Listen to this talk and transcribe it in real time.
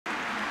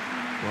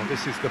Well,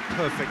 this is the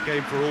perfect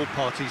game for all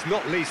parties,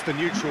 not least the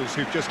neutrals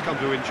who've just come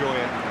to enjoy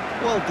it.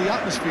 Well, the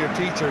atmosphere,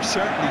 Peter,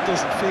 certainly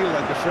doesn't feel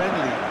like a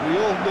friendly. We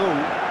all know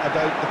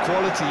about the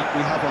quality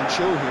we have on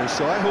show here,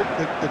 so I hope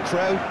that the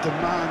crowd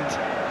demand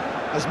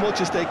as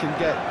much as they can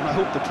get, and I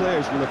hope the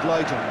players will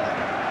oblige on that.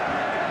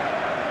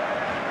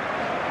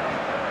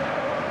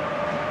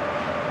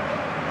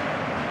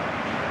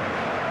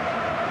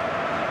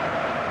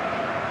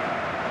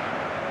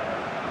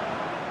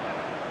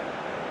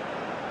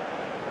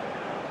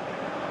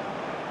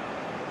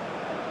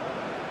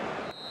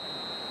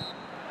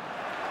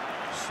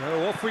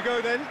 So off we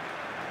go then.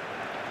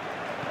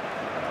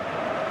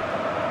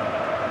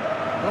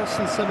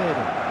 Nelson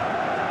Semedo.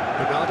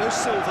 Bernardo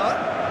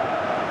Silva.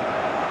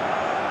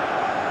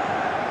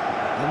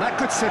 And that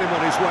could set him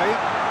on his way.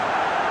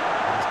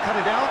 He's cut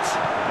it out.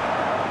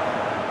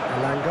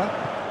 Elanga.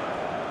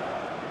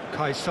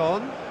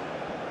 Kaison.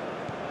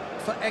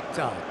 For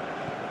Ekdal.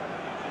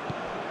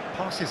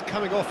 Passes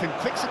coming off in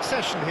quick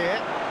succession here.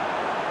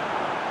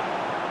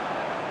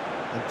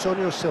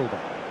 Antonio Silva.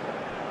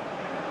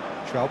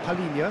 João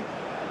Palhinha.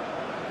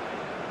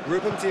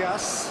 Ruben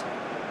Dias.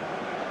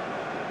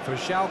 For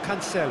João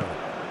Cancelo.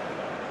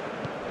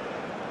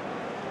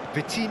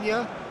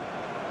 Vitinha.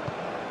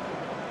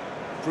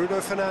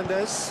 Bruno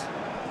Fernandes.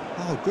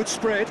 Oh, good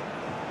spread.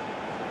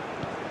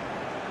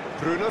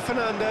 Bruno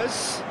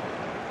Fernandes.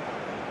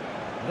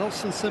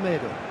 Nelson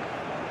Semedo.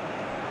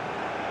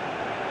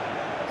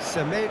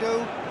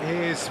 Semedo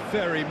is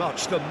very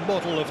much the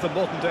model of the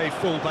modern-day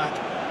fullback.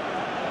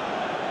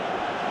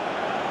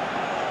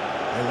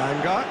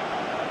 Elanga.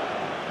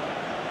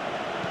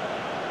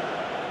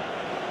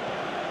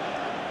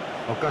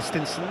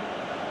 Augustinsson.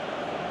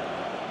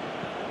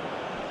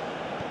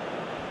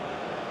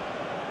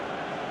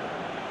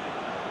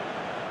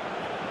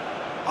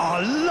 Oh,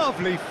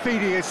 lovely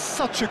feed, he is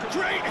such a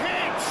great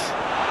hit!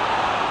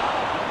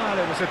 Well,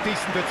 it was a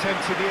decent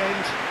attempt in the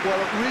end. Well,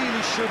 it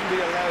really shouldn't be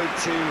allowed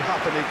to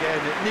happen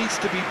again. It needs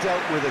to be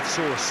dealt with at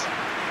source.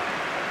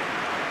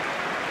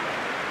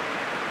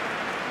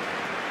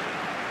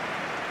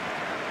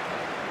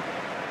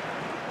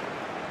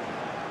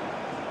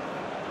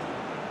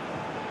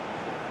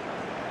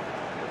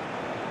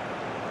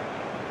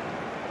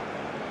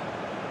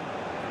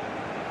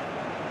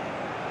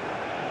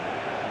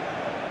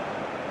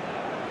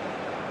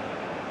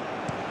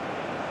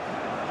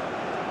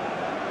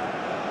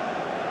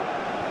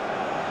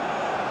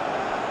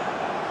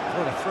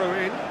 What a throw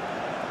in.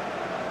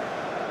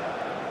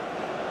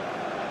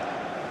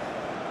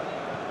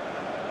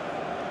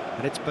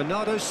 And it's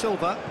Bernardo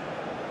Silva.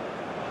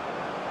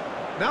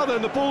 Now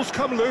then, the ball's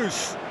come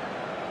loose.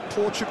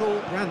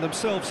 Portugal ran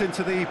themselves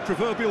into the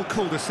proverbial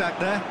cul-de-sac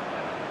there.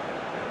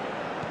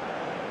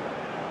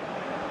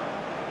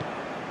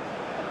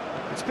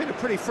 It's been a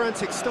pretty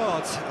frantic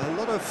start. A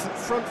lot of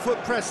front foot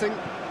pressing.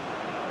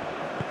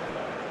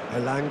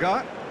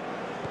 Elanga.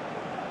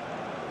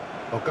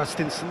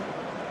 Augustinsson.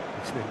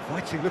 It's an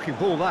inviting looking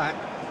ball, that.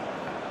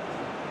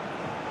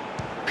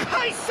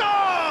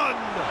 Kaison!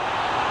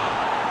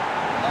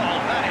 Oh,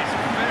 that is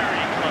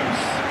very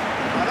close.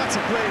 Now, that's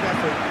a great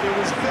effort. There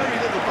was very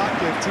little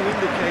backlift to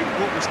indicate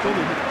what was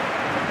coming.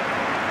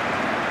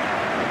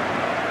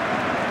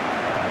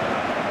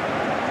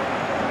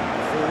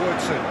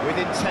 Forwards and with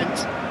intent.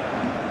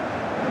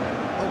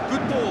 Oh,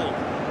 good ball.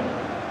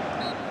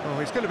 Oh,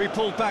 he's going to be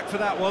pulled back for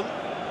that one.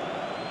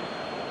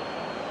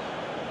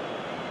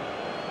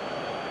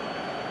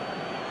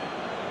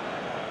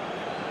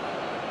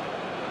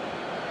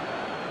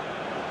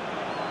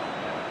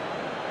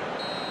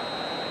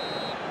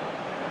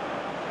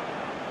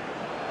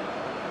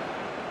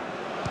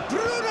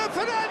 Bruno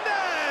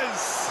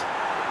Fernandes!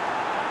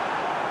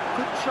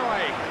 Good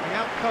try. The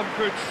outcome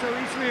could so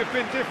easily have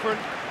been different.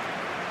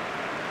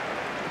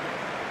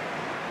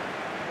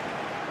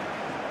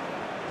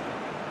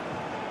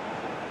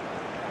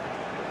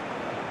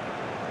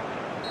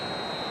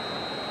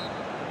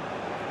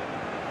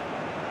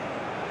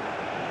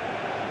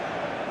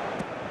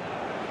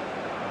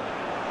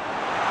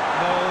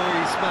 No,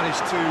 he's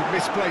managed to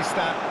misplace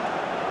that.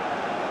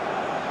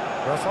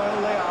 Rafael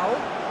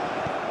Leao.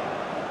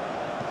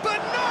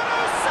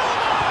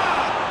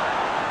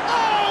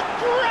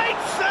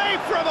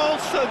 From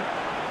Olsen.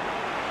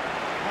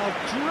 Oh,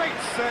 great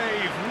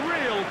save,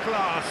 real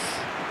class.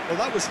 Well,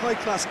 that was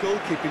high-class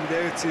goalkeeping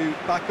there to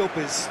back up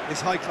his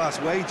high-class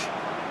wage.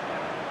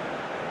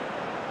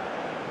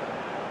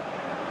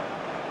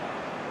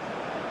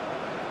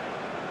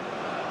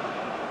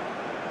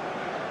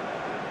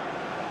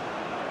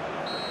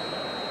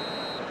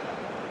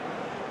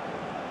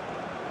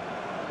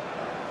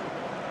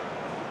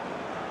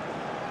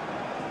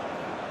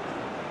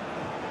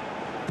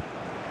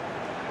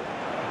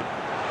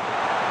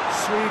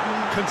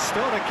 Sweden can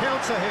start a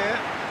counter here.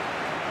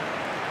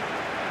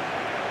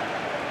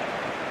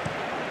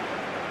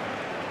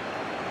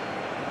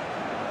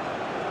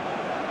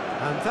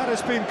 And that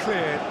has been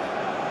cleared.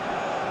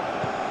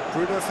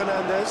 Bruno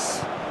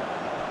Fernandes.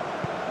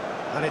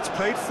 And it's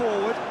played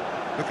forward.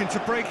 Looking to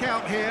break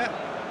out here.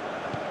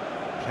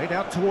 Played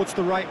out towards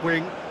the right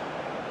wing.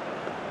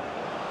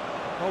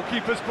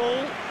 Goalkeeper's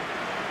ball.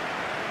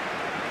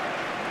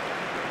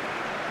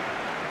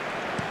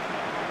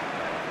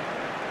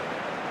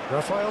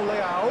 Rafael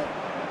Leao.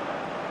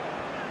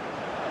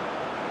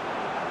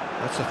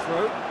 That's a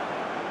throw.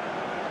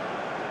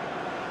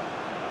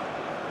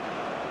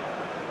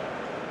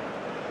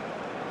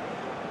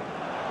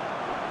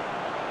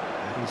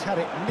 And he's had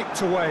it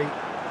nicked away.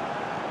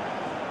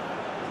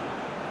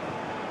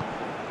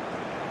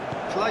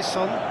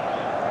 Clayson.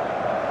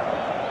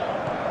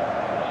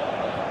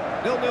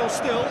 0-0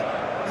 still.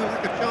 No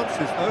lack of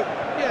chances though.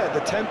 Yeah,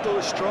 the tempo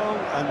is strong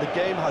and the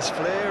game has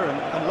flair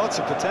and lots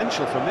of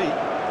potential for me.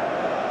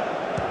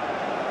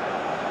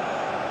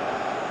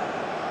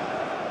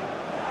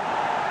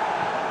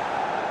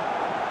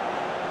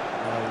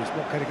 No, he's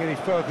not going to get any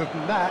further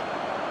than that.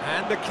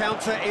 And the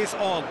counter is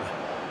on.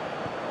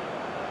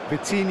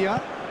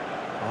 Vitinha.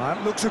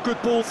 That looks a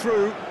good ball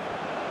through.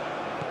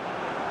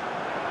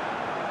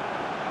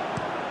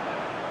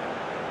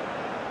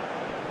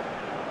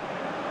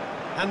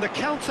 And the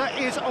counter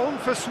is on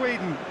for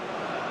Sweden.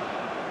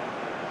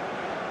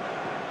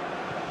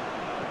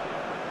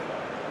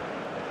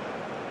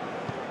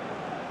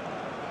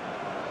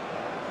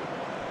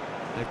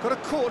 They've got a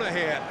corner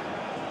here.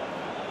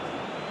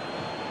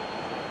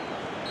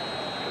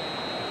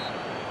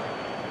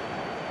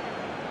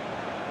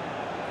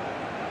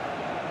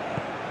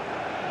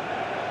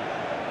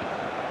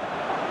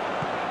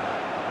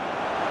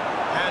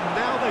 And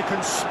now they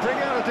can spring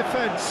out of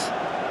defence.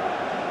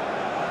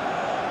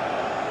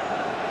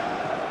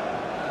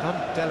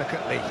 Done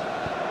delicately.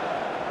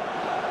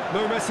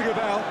 No messing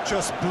about,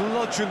 just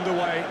bludgeoned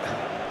away.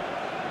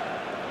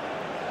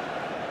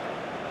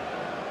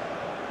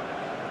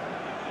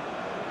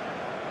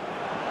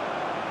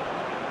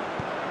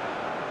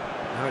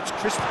 Now it's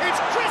Cristiano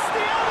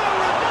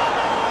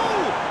Ronaldo!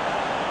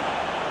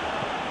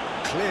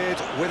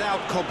 Cleared without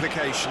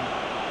complication.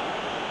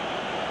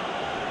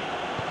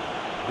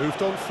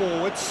 Moved on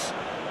forwards.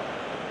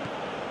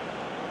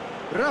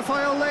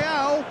 Rafael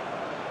Leao.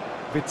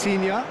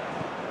 Vitinha.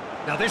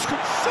 Now this could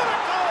shot a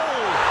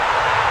goal!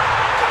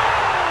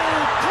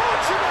 Goal!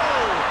 Portugal!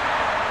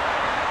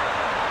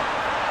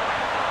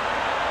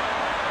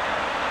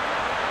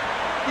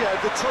 Yeah,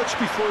 the touch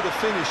before the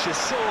finish is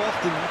so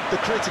often the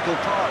critical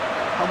part,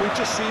 and we've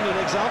just seen an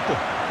example.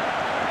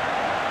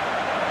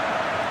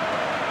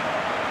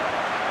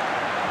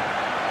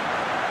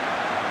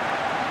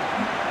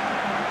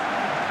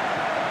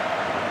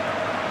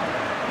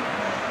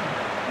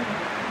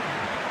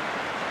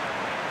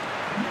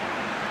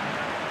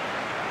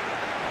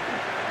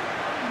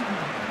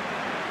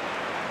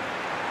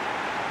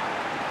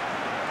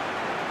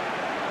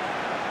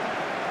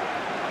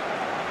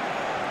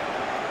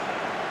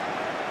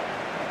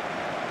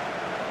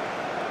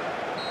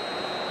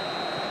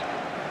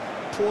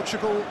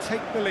 Portugal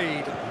take the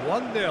lead,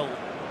 1-0.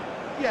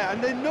 Yeah,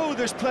 and they know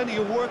there's plenty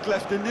of work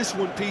left in this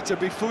one, Peter,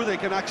 before they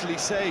can actually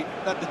say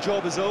that the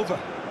job is over.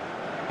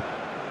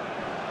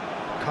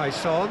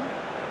 Clayson.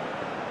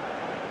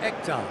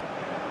 Ekdal.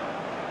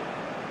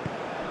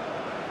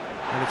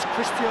 And it's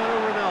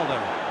Cristiano Ronaldo.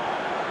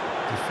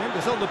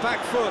 Defenders on the back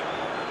foot.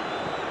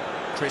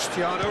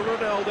 Cristiano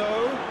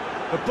Ronaldo.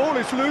 The ball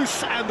is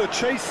loose and the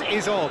chase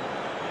is on.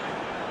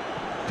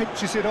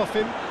 Pinches it off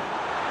him.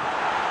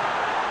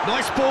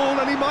 Nice ball,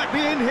 and he might be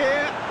in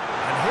here.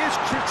 And here's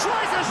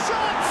tries a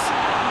shot!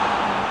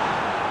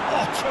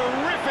 Oh,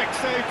 terrific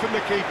save from the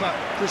keeper.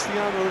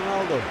 Cristiano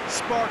Ronaldo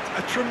sparked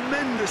a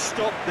tremendous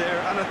stop there,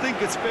 and I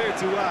think it's fair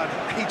to add,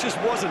 he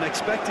just wasn't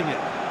expecting it.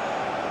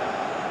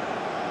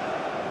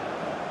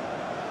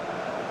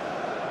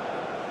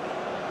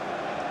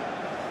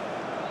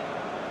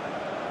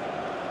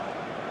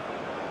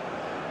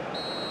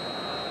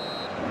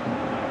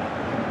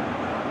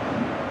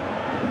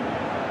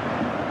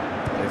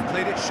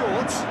 Played it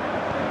short.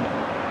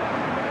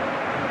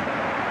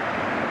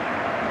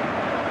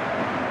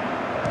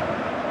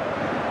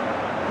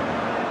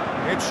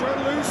 It's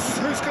run loose.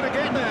 Who's going to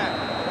get there?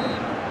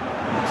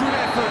 Good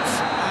effort,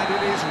 and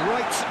it is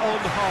right on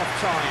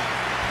half-time.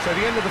 So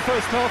the end of the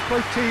first half,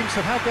 both teams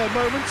have had their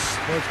moments.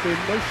 There's been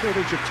no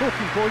shortage of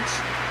talking points,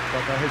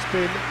 but there has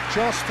been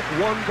just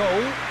one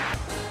goal.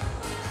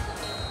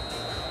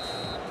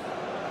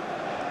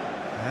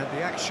 And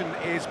the action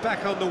is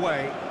back on the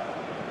way.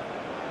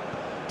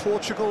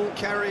 Portugal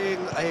carrying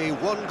a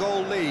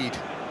one-goal lead.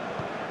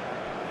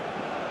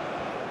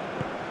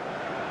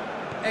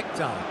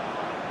 Ekdal.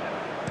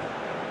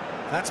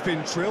 That's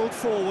been drilled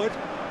forward.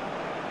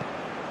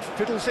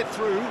 Fiddles it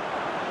through.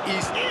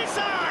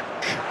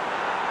 Isak!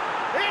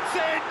 It's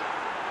in!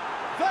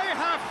 They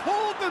have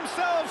hauled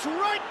themselves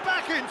right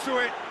back into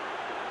it.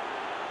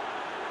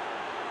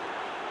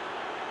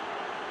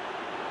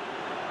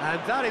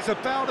 And that is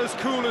about as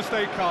cool as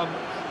they come.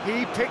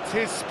 He picked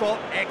his spot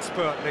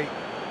expertly.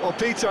 Well,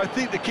 Peter, I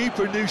think the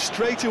keeper knew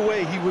straight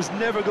away he was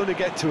never going to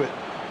get to it.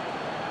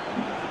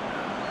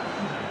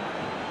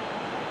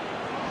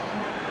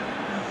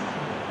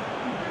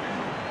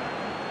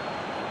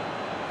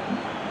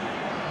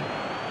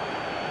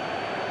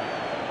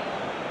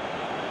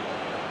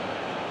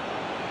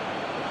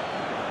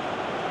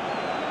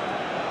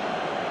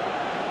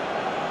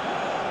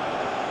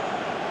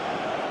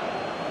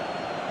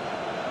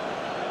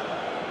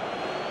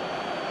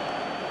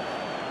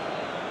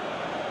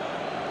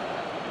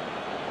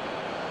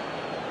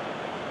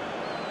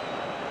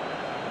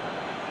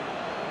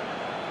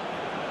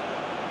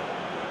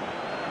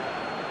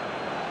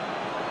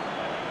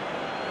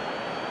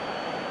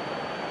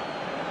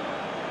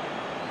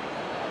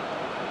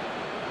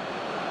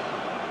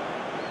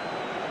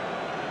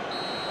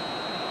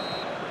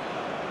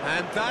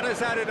 And that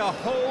has added a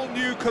whole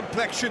new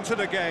complexion to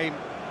the game.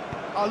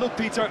 Oh, look,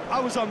 Peter, I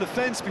was on the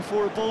fence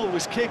before a ball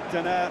was kicked,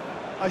 and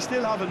I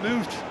still haven't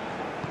moved.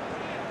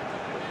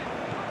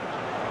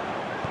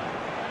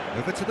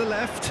 Over to the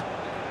left.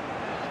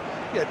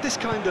 Yeah, this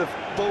kind of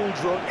bold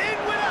run. In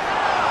with a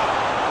header!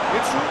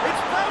 It's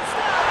bounced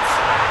out!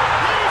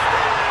 He's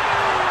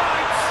delivered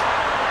right!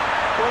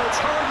 Well,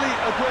 it's hardly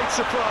a great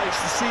surprise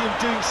to see him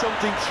doing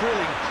something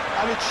thrilling,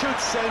 and it should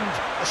send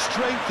a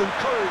strength and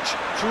courage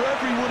through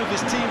every one of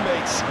his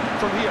teammates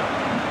from here.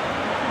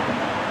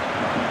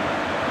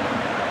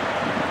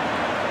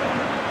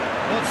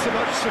 Not so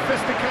much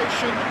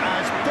sophistication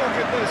as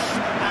doggedness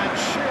and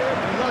sheer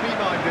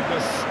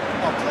bloody-mindedness.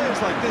 Oh,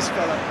 players like this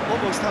fella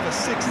almost have a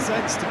sixth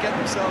sense to get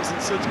themselves in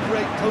such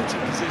great coaching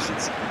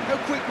positions. How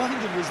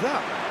quick-minded was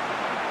that?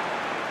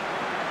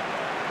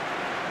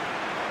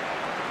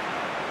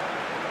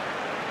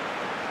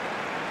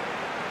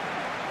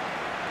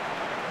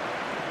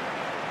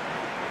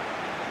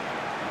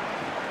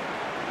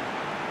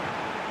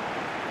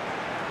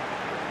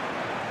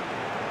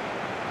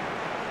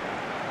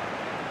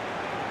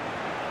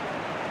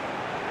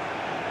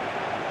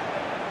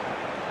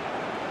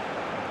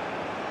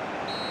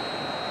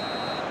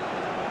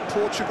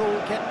 Portugal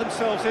get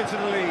themselves into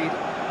the lead.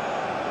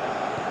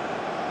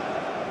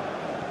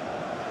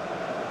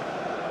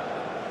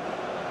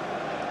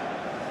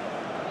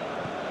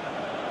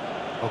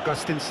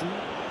 Augustinson.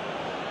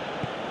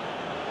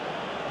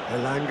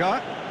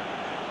 Elanga.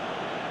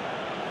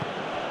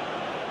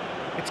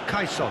 It's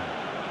Kaison.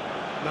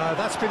 No,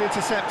 that's been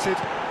intercepted.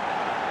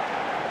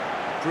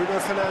 Bruno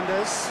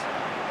Fernandes.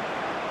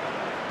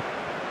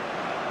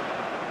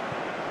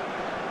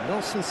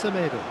 Nelson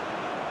Semedo.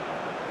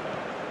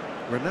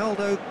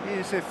 Ronaldo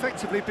is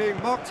effectively being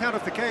marked out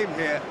of the game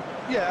here.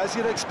 Yeah, as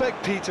you'd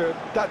expect, Peter,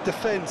 that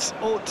defence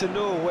ought to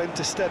know when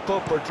to step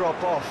up or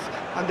drop off,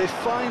 and they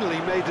finally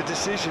made the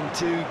decision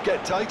to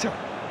get tighter.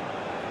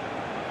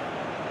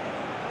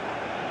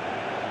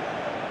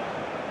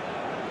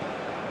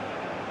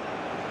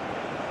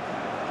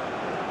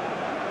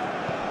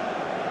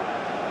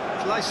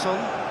 Kaison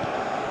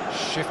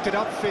shifted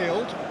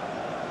upfield.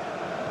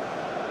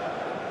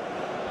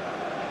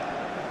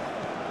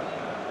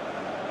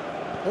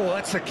 Oh,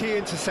 that's a key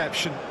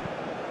interception.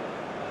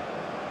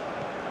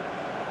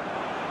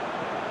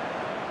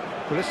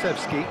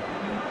 Kulusevski.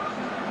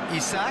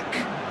 Isak.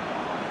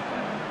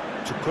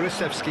 To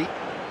Kulusevski.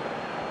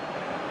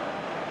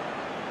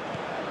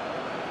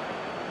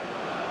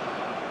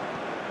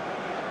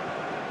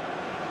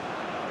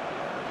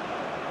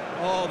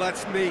 Oh,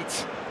 that's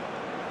neat.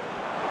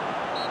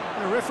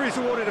 The referee's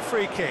awarded a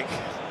free kick.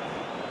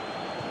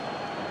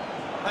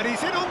 And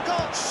he's in on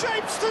goal,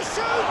 shapes to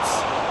shoot!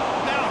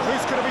 Now,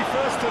 who's going to be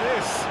first to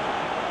this?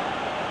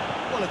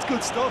 Well, it's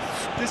good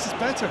stuff. This is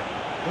better.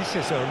 This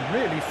is a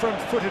really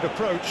front-footed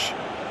approach.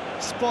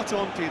 Spot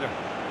on, Peter.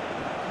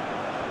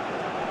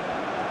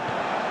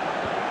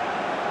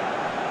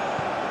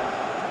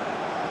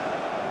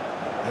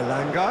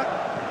 Elanga.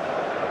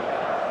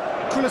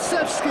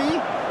 Kulusevski.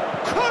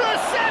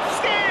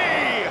 Kulusevski!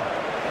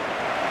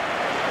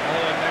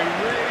 Oh, and they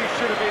really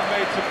should have been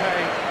made to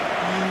pay.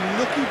 You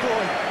lucky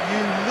boy,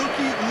 you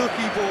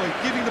lucky boy.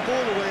 Giving the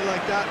ball away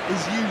like that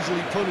is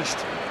usually punished.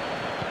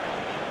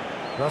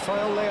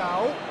 Rafael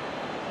Leao.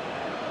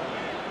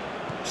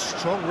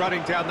 Strong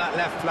running down that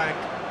left flank.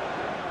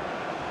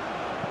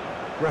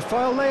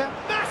 Rafael Leao.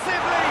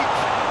 Massive leap!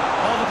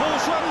 Oh, the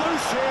ball's run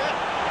loose here.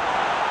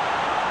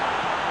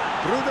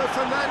 Bruno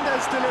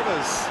Fernandes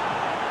delivers.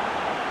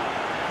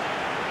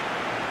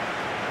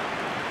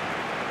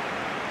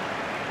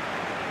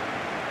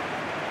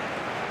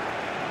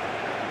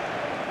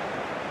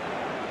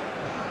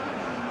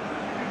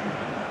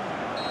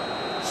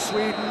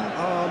 Sweden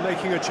are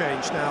making a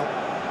change now.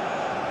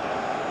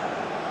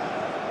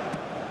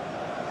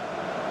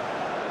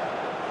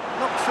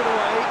 Knocks it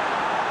away.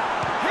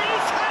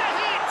 He's had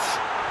it!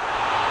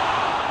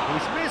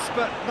 He's missed,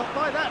 but not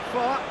by that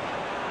far.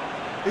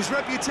 His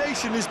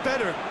reputation is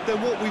better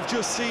than what we've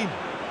just seen.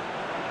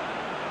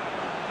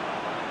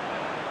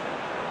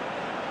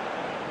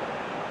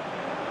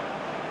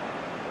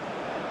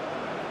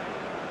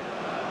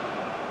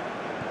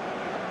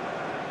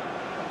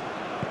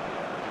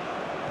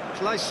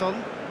 Kaison.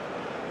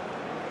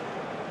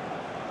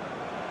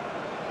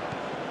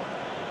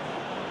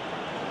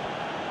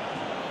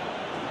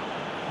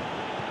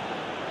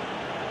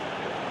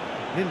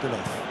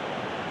 Lindelof.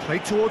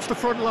 Played towards the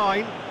front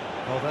line.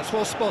 Oh, that's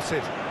well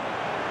spotted.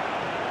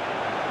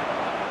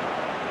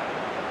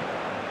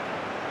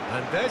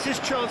 And there's his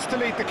chance to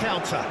lead the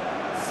counter.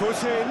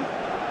 Foot in.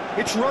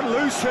 It's run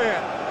loose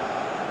here.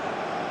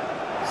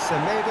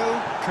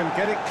 Semedo can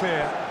get it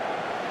clear.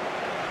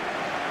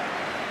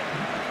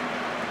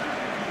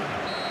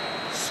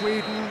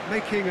 Sweden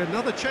making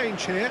another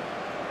change here.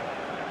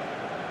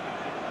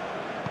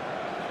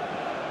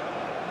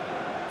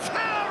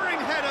 Towering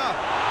header!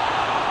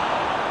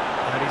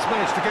 And he's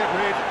managed to get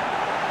rid.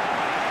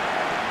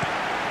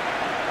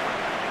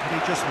 And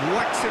he just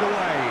whacks it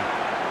away.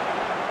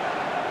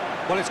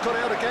 Well, it's gone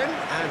out again,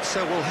 and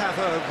so we'll have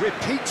a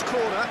repeat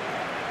corner.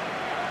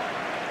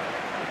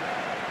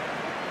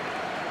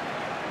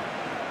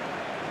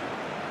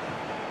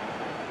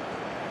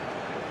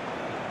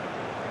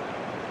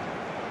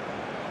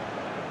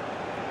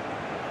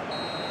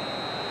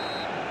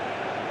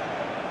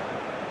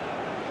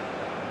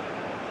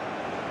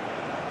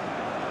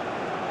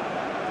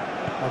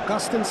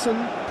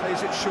 Augustinson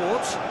plays it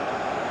short.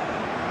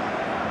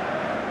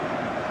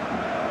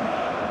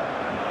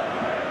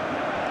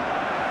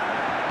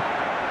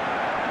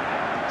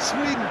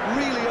 Sweden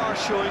really are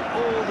showing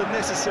all the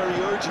necessary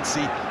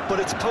urgency, but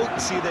it's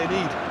potency they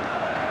need.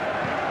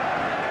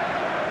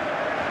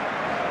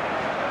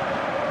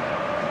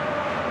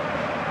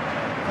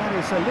 That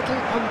is a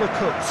little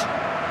undercooked.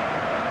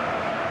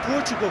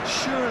 Portugal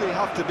surely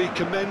have to be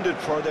commended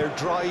for their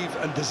drive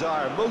and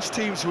desire. Most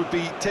teams would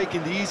be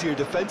taking the easier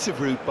defensive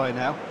route by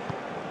now.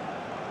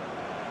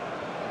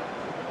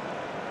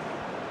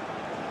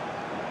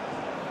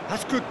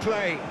 That's good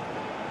play.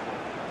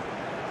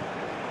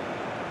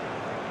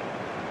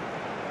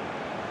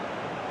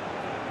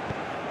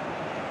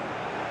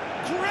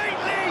 Great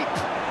leap!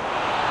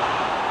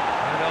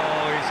 And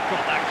oh, he's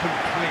got that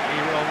completely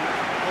wrong.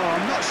 Oh,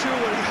 I'm not sure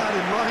what he had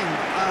in mind,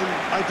 and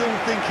I don't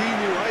think he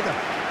knew either.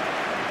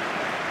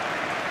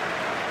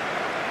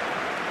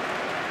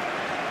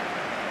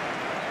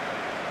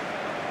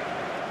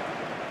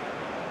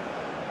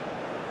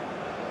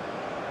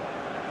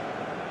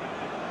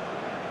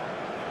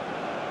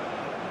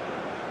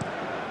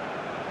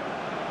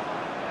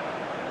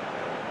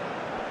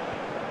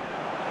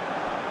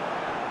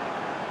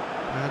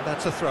 And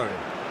that's a throw-in.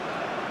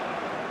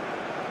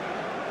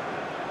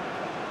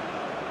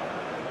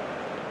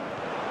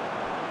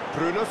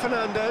 Bruno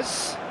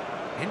Fernandes.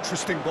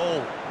 Interesting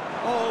ball.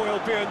 Oh,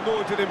 he'll be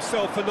annoyed at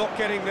himself for not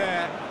getting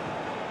there.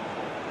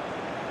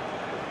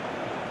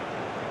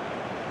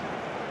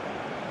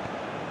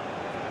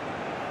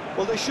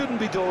 Well, they shouldn't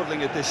be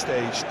dawdling at this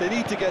stage. They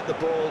need to get the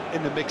ball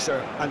in the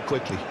mixer, and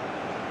quickly.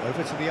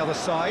 Over to the other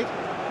side.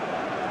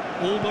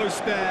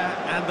 Almost there,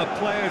 and the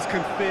players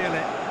can feel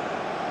it.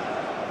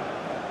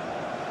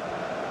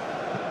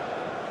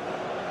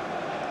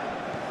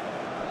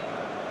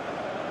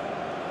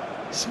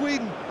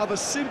 Sweden have a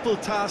simple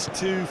task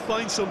to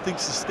find something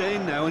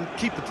sustained now and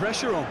keep the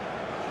pressure on.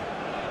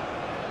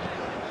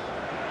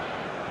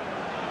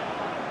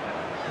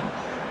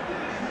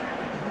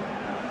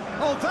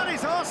 Oh, that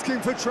is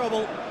asking for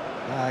trouble.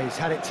 He's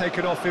had it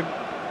taken off him.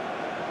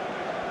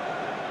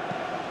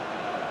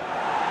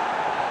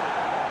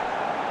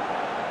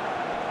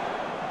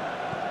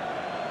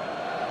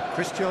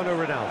 Cristiano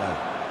Ronaldo.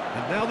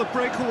 And now the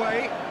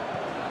breakaway.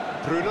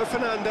 Bruno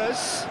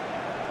Fernandes.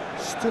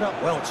 Stood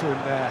up well to him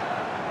there.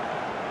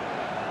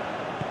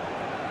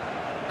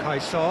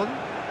 Kaison. And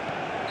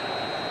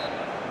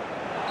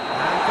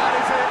that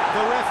is it.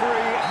 The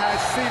referee has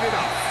seen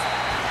enough.